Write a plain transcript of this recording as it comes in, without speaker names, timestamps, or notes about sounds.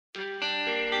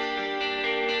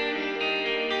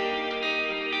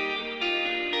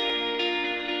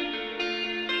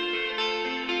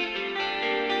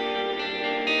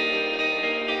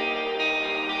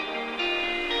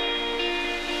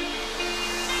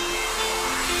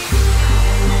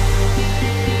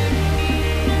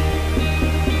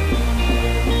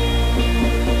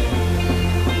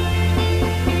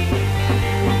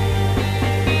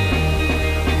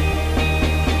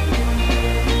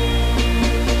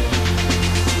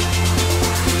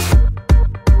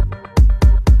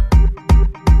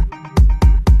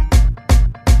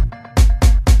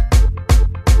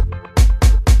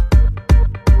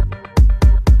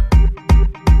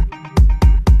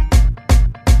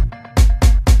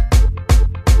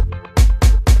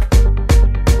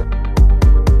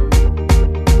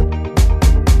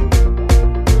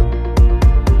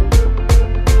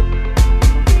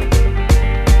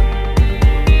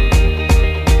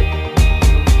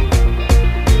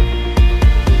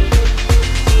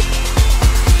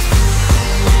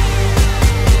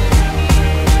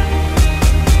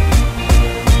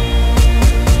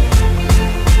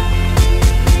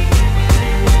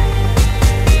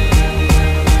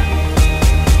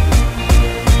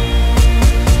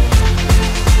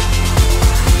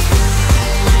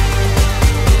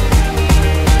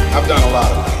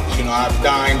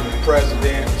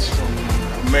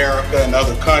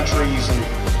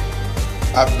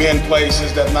I've been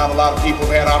places that not a lot of people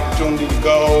have had opportunity to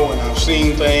go, and I've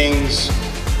seen things,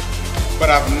 but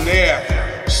I've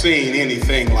never seen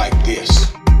anything like this.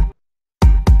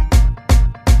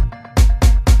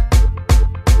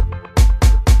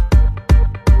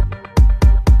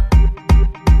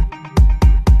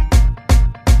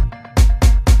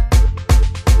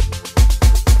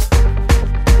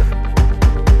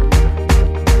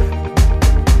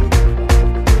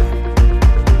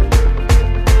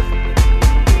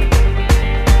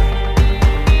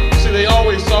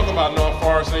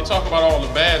 They talk about all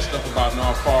the bad stuff about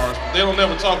North Forest. They don't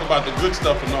ever talk about the good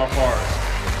stuff in North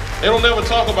Forest. They don't ever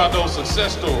talk about those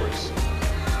success stories,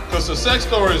 because success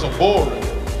stories are boring.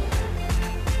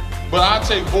 But I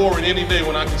take boring any day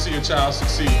when I can see a child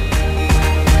succeed.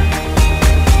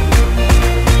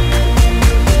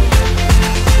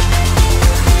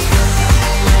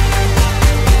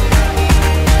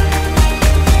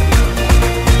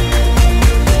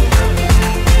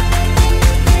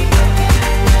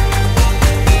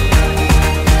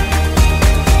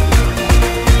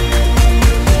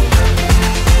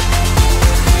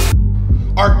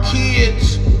 Our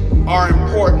kids are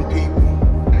important people.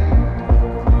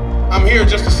 I'm here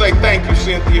just to say thank you,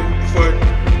 Cynthia, for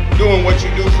doing what you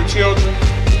do for children.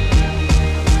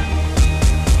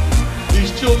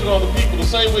 These children are the people. The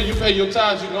same way you pay your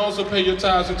tithes, you can also pay your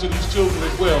tithes into these children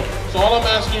as well. So all I'm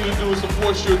asking you to do is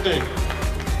support your thing.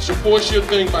 Support your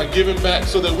thing by giving back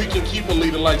so that we can keep a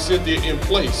leader like Cynthia in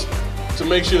place to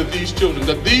make sure that these children,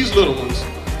 that these little ones,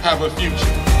 have a future.